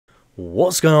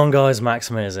What's going on, guys? Mears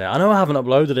here. I know I haven't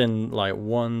uploaded in like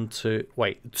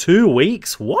 2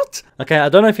 weeks? What? Okay, I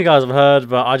don't know if you guys have heard,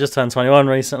 but I just turned 21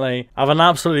 recently. I've had an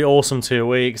absolutely awesome 2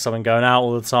 weeks. I've been going out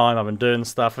all the time. I've been doing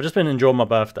stuff. I've just been enjoying my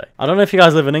birthday. I don't know if you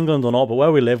guys live in England or not, but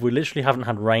where we live, we literally haven't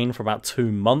had rain for about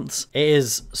 2 months. It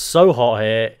is so hot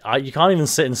here. You can't even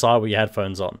sit inside with your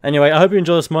headphones on. Anyway, I hope you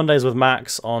enjoy this Mondays with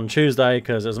Max on Tuesday,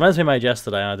 because it was meant to be made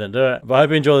yesterday and I didn't do it. But I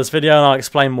hope you enjoy this video, and I'll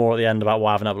explain more at the end about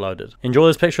why I haven't uploaded. Enjoy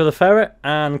this picture of the ferret,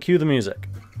 and cue the music.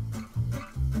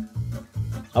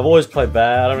 I've always played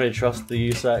bear. I don't really trust the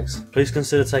USEX. Please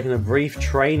consider taking a brief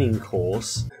training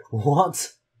course.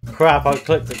 What? Crap, I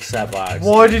clicked accept by accident.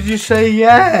 Why did you say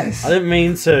yes? I didn't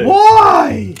mean to.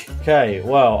 Why? Okay,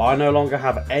 well, I no longer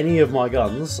have any of my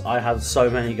guns. I had so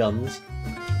many guns.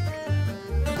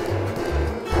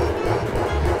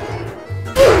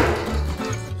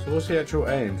 So what's the actual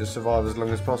aim? Just survive as long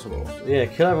as possible? Yeah,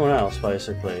 kill everyone else,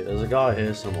 basically. There's a guy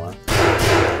here somewhere.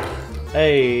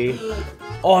 Hey.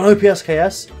 Oh, an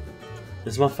OPSKS?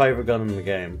 This is my favourite gun in the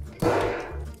game.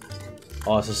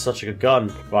 Oh, this is such a good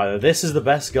gun. Right, this is the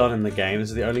best gun in the game. This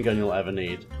is the only gun you'll ever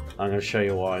need. I'm going to show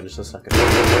you why in just a second.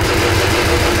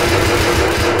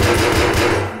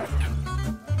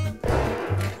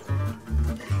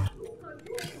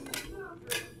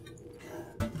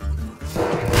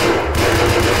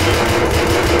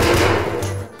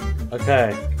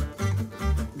 Okay.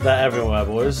 They're everywhere,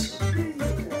 boys.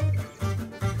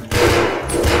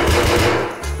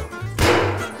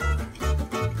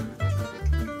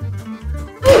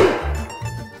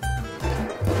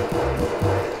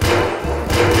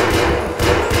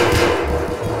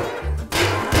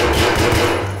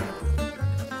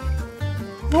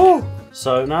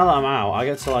 So now that I'm out, I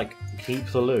get to like keep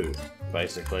the loot,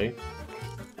 basically.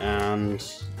 And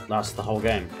that's the whole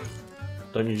game.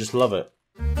 Don't you just love it?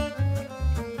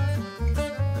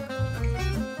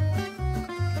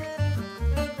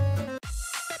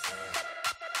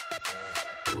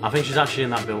 I think she's actually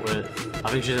in that building. I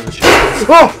think she's in the shadows.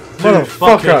 Oh! Dude,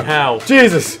 fucking hell.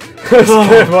 Jesus! I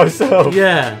scared myself.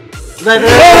 Yeah. There.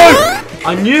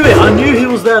 I knew it. I knew he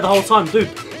was there the whole time,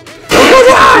 dude.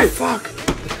 Oh, fuck!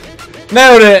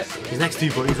 Nailed it! He's next to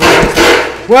you, bro. He's right next to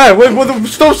you. Where?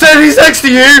 Stop saying he's next to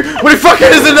you! When he fucking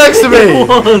isn't next to me! He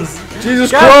was. Jesus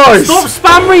Christ! Stop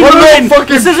spam reloading!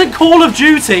 Fucking... This isn't Call of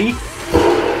Duty!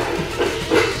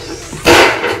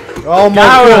 Oh my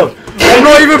god! I'm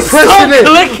not even pressing it!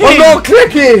 Clicking. I'm not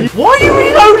clicking! Why are you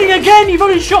reloading again? You've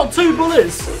only shot 2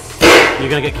 bullets! You're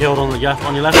gonna get killed on the left,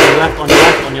 on your left, on your left, on your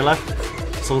left, on your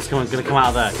left. Someone's gonna come out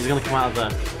of there. He's gonna come out of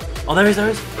there. Oh, there he is, there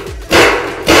he is.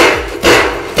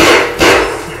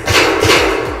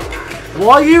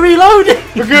 Why are you reloading?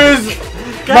 Because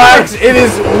Max, in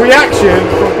his reaction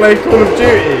from playing Call of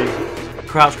Duty.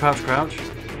 Crouch, crouch, crouch.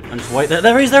 And just wait there.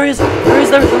 There he is, there he is. There he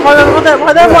is, there he is. Right there,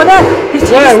 right there, right there. He's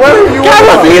where are you?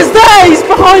 Gareth, he is there. He's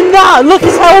behind that. Look,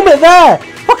 his helmet there.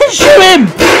 Fucking shoot him.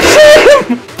 Shoot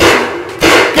him.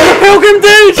 Get the pilgrim,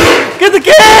 dude. Get the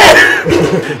gear.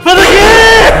 For the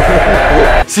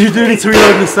gear. So you do need to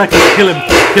reload in a second. Kill him.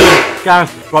 Kill him. Gareth,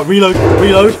 right, reload,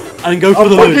 reload. And then go for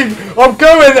the loot. I'm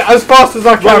going as fast as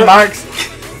I can, Max.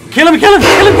 Kill him, kill him,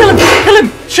 kill him, kill him, kill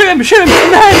him. Shoot him in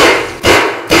the head.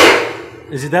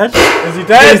 Is he dead? Is he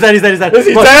dead? Yeah, he's dead, he's dead, he's dead. Is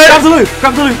he dead? Grab the loot,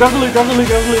 grab the loot, grab the loot, grab the loot,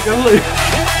 grab the loot, grab the loot.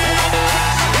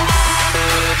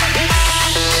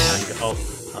 Oh,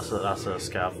 that's a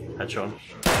scav headshot.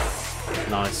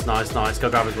 Nice, nice, nice. Go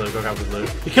grab his loot, go grab his loot.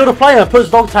 He killed a player, put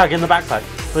his dog tag in the backpack.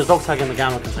 Put his dog tag in the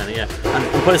gamma container, yeah.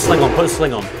 And put his sling on, put his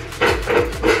sling on.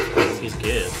 He's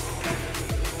geared.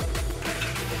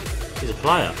 He's a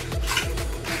player.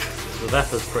 The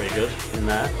Veth's pretty good in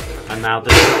there. And now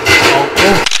this.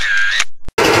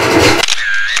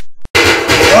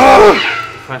 Oh.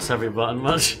 Press every button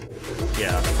much.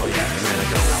 Yeah, oh yeah, there they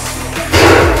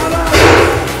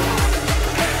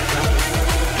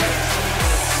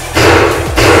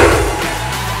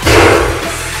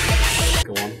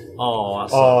go. Go on. Oh,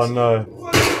 that's. Oh no.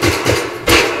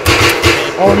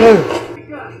 Oh no.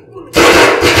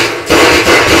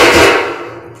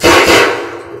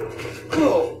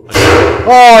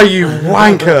 Oh, you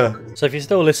wanker! So if you're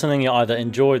still listening, you either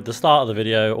enjoyed the start of the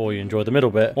video or you enjoyed the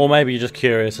middle bit, or maybe you're just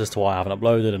curious as to why I haven't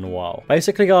uploaded in a while.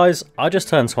 Basically, guys, I just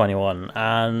turned 21,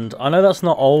 and I know that's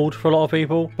not old for a lot of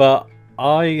people, but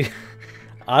I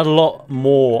had a lot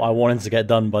more I wanted to get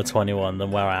done by 21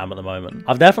 than where I am at the moment.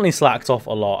 I've definitely slacked off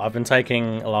a lot. I've been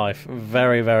taking life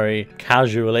very, very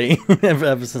casually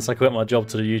ever since I quit my job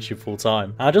to do YouTube full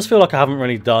time. I just feel like I haven't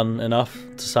really done enough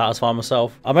to satisfy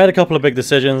myself. I made a couple of big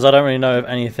decisions. I don't really know if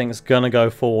anything's gonna go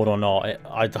forward or not.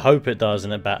 I hope it does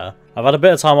and it better. I've had a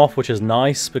bit of time off, which is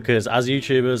nice, because as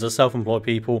YouTubers, as self-employed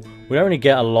people, we don't really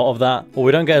get a lot of that, or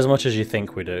we don't get as much as you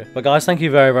think we do. But guys, thank you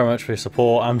very, very much for your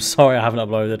support. I'm sorry I haven't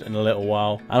uploaded in a little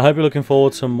while, and I hope you're looking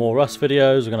forward to more Rust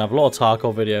videos. We're going to have a lot of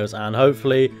Tarkov videos, and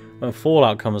hopefully when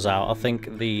Fallout comes out, I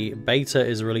think the beta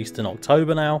is released in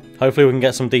October now. Hopefully we can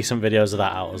get some decent videos of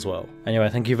that out as well. Anyway,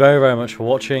 thank you very, very much for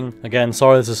watching. Again,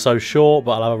 sorry this is so short,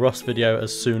 but I'll have a Rust video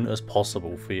as soon as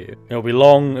possible for you. It'll be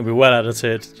long, it'll be well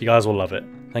edited, you guys will love it.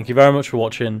 Thank you very much for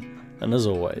watching, and as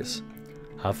always,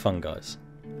 have fun, guys.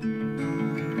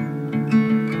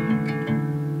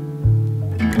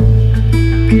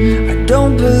 I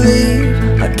don't believe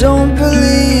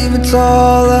it's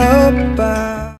all about